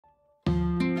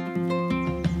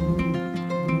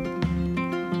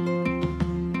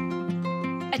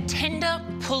tender,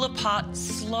 pull-apart,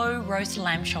 slow roast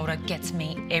lamb shoulder gets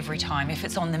me every time. If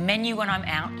it's on the menu when I'm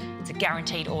out, it's a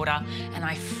guaranteed order, and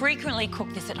I frequently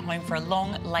cook this at home for a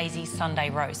long, lazy Sunday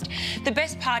roast. The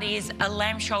best part is a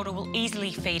lamb shoulder will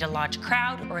easily feed a large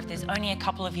crowd, or if there's only a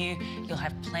couple of you, you'll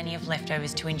have plenty of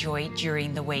leftovers to enjoy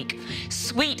during the week.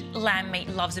 Sweet lamb meat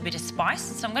loves a bit of spice,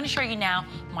 so I'm going to show you now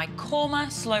my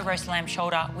Korma slow roast lamb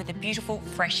shoulder with a beautiful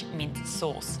fresh mint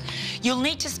sauce. You'll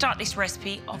need to start this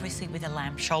recipe obviously with a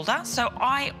lamb shoulder, so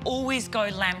I always go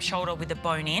lamb shoulder with a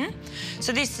bone in.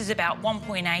 So this is about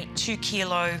 1.8, 2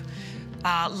 kilo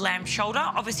lamb shoulder.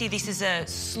 Obviously this is a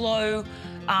slow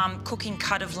cooking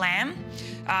cut of lamb.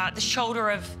 The shoulder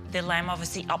of the lamb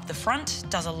obviously up the front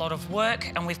does a lot of work,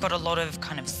 and we've got a lot of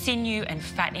kind of sinew and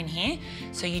fat in here,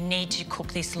 so you need to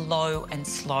cook this low and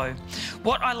slow.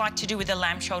 What I like to do with the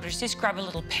lamb shoulder is just grab a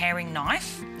little paring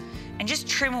knife and just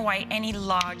trim away any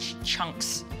large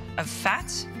chunks of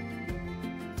fat.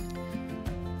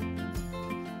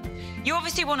 You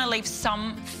obviously want to leave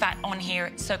some fat on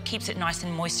here so it keeps it nice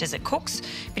and moist as it cooks,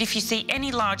 but if you see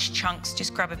any large chunks,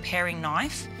 just grab a paring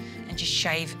knife and just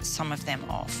shave some of them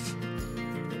off.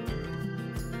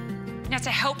 Now, to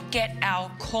help get our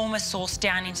korma sauce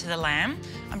down into the lamb,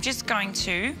 I'm just going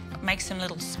to make some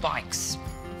little spikes.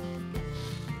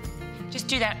 Just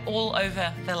do that all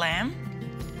over the lamb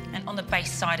and on the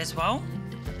base side as well.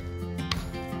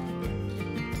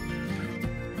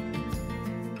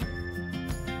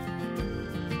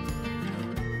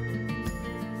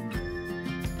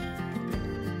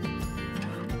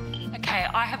 Okay,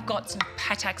 I have got some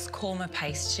Patak's korma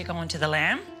paste to go onto the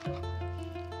lamb.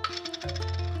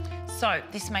 So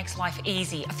this makes life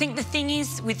easy. I think the thing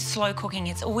is with slow cooking,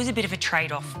 it's always a bit of a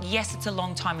trade-off. Yes, it's a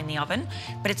long time in the oven,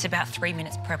 but it's about 3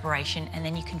 minutes preparation and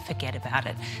then you can forget about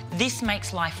it. This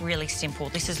makes life really simple.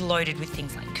 This is loaded with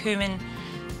things like cumin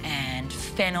and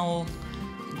fennel,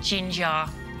 ginger,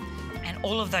 and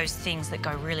all of those things that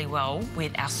go really well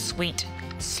with our sweet,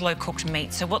 slow-cooked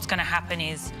meat. So what's gonna happen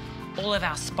is all of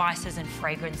our spices and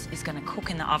fragrance is gonna cook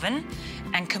in the oven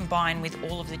and combine with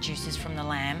all of the juices from the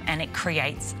lamb, and it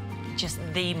creates just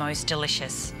the most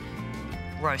delicious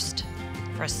roast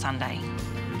for a Sunday.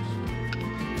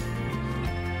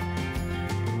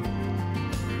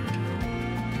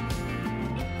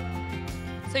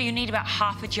 So you need about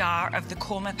half a jar of the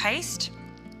korma paste,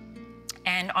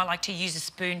 and I like to use a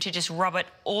spoon to just rub it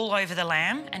all over the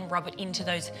lamb and rub it into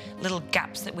those little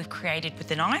gaps that we've created with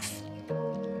the knife.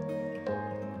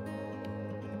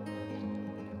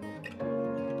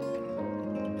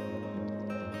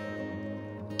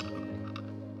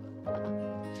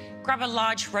 Grab a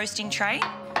large roasting tray,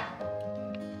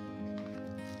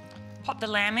 pop the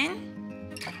lamb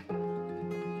in.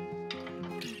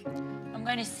 I'm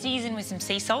going to season with some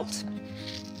sea salt.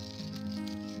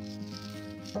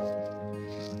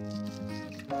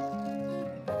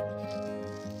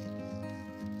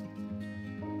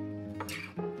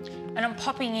 And I'm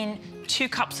popping in 2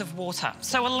 cups of water.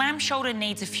 So a lamb shoulder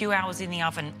needs a few hours in the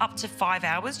oven, up to 5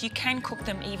 hours. You can cook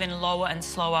them even lower and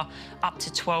slower, up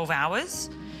to 12 hours.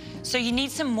 So you need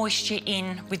some moisture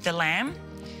in with the lamb.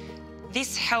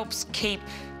 This helps keep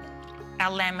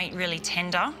our lamb meat really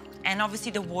tender, and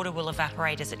obviously the water will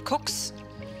evaporate as it cooks.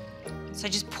 So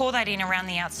just pour that in around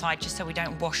the outside just so we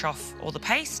don't wash off all the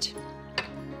paste.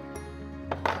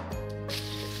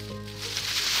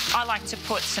 I like to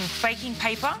put some baking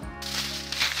paper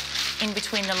in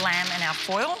between the lamb and our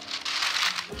foil.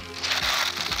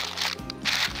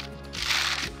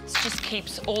 This just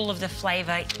keeps all of the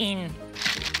flavour in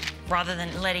rather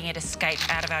than letting it escape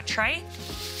out of our tray.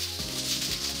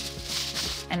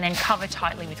 And then cover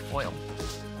tightly with foil.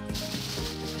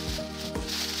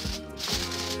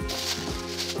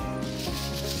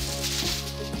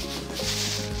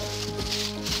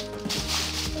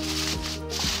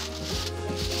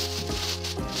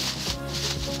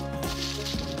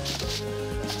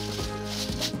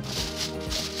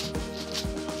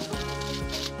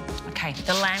 Okay,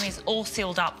 the lamb is all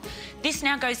sealed up. This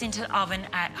now goes into the oven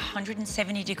at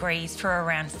 170 degrees for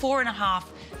around 4.5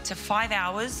 to 5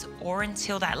 hours, or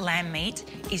until that lamb meat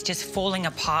is just falling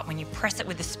apart. When you press it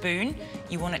with a spoon,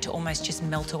 you want it to almost just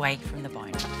melt away from the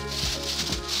bone.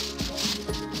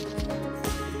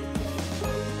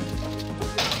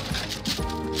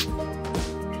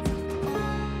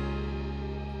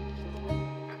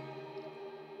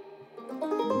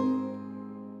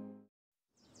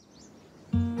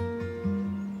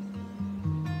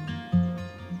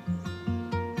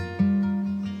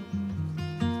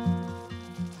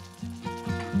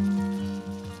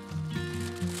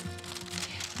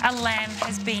 Our lamb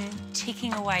has been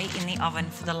ticking away in the oven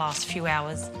for the last few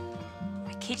hours.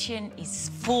 My kitchen is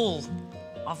full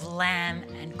of lamb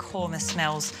and korma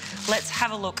smells. Let's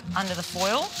have a look under the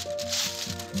foil.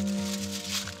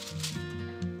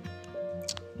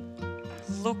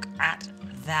 Look at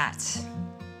that.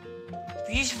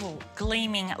 Beautiful,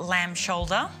 gleaming lamb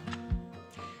shoulder.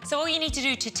 So all you need to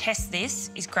do to test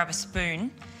this is grab a spoon,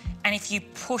 and if you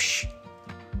push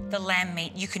the lamb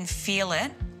meat, you can feel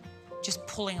it just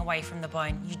pulling away from the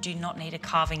bone. You do not need a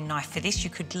carving knife for this. You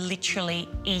could literally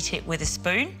eat it with a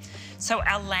spoon. So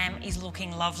our lamb is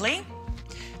looking lovely.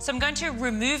 So I'm going to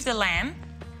remove the lamb.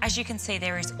 As you can see,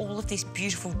 there is all of this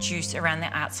beautiful juice around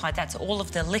the outside. That's all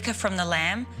of the liquor from the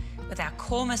lamb with our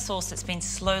korma sauce that's been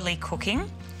slowly cooking.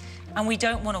 And we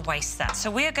don't want to waste that.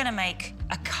 So we are going to make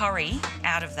a curry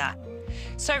out of that.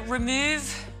 So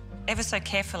remove ever so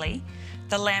carefully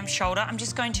the lamb shoulder. I'm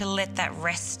just going to let that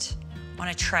rest on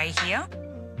a tray here.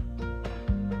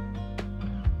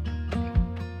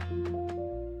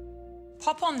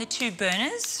 Pop on the 2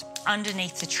 burners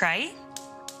underneath the tray.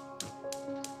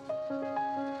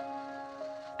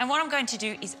 And what I'm going to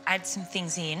do is add some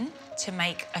things in to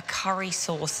make a curry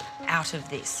sauce out of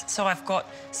this. So I've got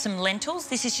some lentils.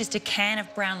 This is just a can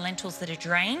of brown lentils that are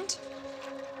drained.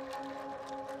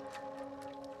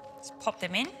 Just pop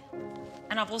them in.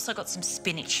 And I've also got some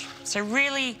spinach. So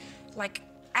really,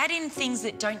 add in things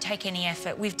that don't take any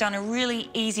effort. We've done a really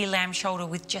easy lamb shoulder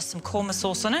with just some korma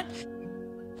sauce on it.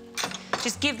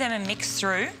 Just give them a mix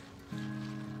through.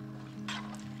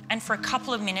 And for a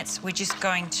couple of minutes, we're just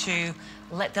going to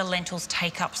let the lentils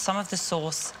take up some of the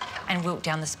sauce and wilt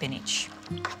down the spinach.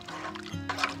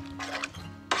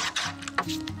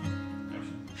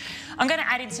 I'm going to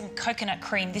add in some coconut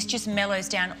cream. This just mellows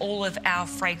down all of our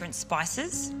fragrant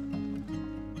spices.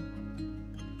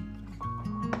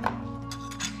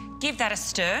 Give that a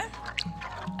stir,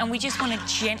 and we just want to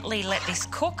gently let this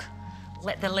cook.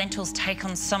 Let the lentils take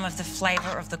on some of the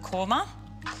flavour of the korma.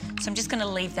 So I'm just going to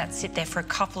leave that sit there for a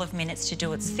couple of minutes to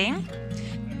do its thing.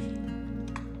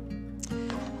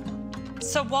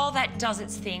 So while that does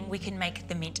its thing, we can make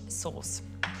the mint sauce.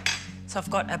 So I've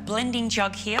got a blending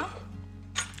jug here.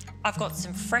 I've got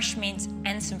some fresh mint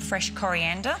and some fresh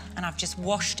coriander, and I've just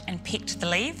washed and picked the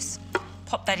leaves.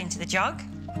 Pop that into the jug.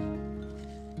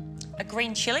 A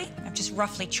green chilli, I've just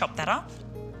roughly chopped that up.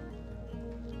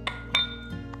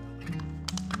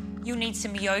 You'll need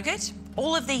some yogurt.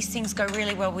 All of these things go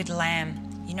really well with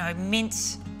lamb. You know,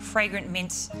 mince, fragrant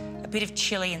mince, a bit of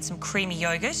chilli and some creamy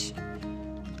yogurt.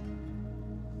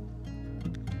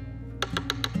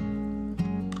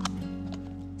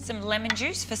 Some lemon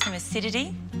juice for some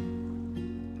acidity.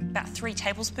 About 3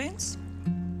 tablespoons.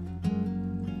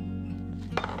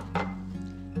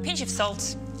 Pinch of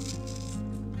salt.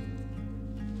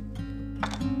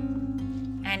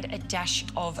 And a dash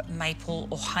of maple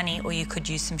or honey, or you could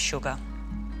use some sugar.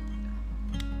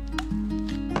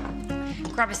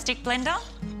 Grab a stick blender,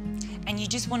 and you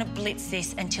just want to blitz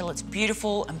this until it's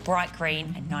beautiful and bright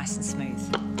green and nice and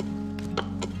smooth.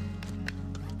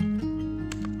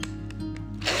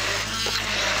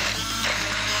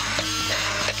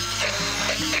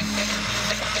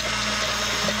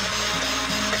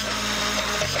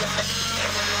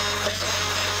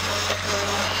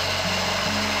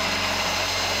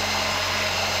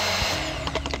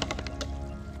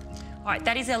 All right,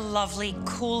 that is a lovely,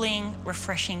 cooling,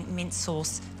 refreshing mint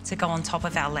sauce to go on top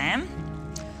of our lamb.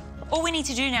 All we need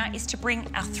to do now is to bring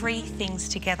our 3 things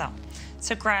together.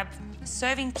 So grab a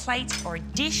serving plate or a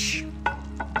dish.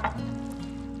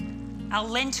 Our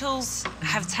lentils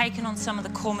have taken on some of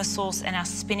the korma sauce and our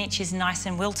spinach is nice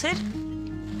and wilted.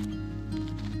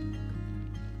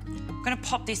 I'm going to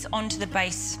pop this onto the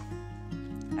base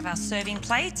of our serving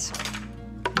plate.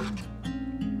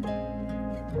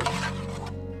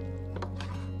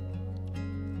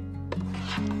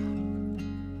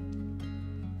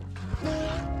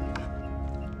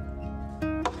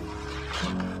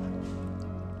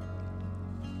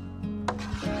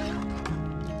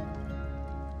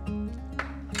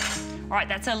 All right,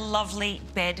 that's a lovely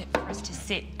bed for us to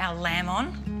sit our lamb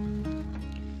on.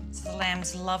 So the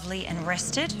lamb's lovely and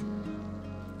rested.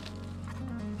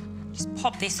 Just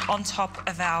pop this on top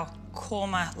of our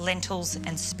korma, lentils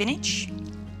and spinach.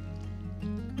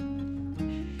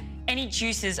 Any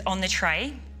juices on the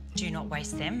tray, do not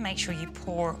waste them. Make sure you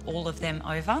pour all of them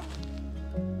over.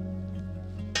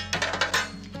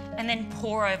 And then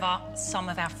pour over some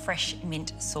of our fresh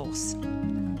mint sauce.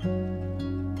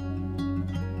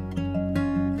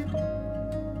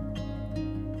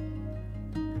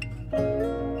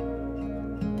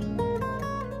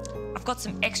 I've got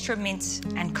some extra mint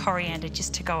and coriander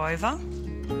just to go over.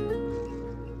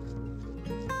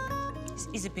 This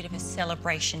is a bit of a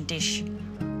celebration dish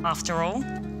after all.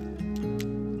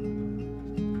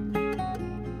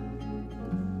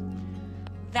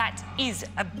 is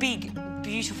a big,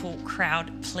 beautiful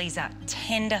crowd pleaser.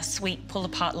 Tender, sweet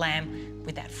pull-apart lamb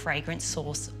with that fragrant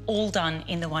sauce, all done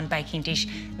in the one baking dish.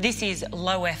 This is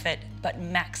low effort but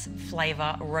max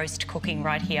flavour roast cooking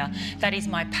right here. That is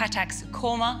my Patak's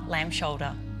Korma lamb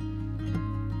shoulder.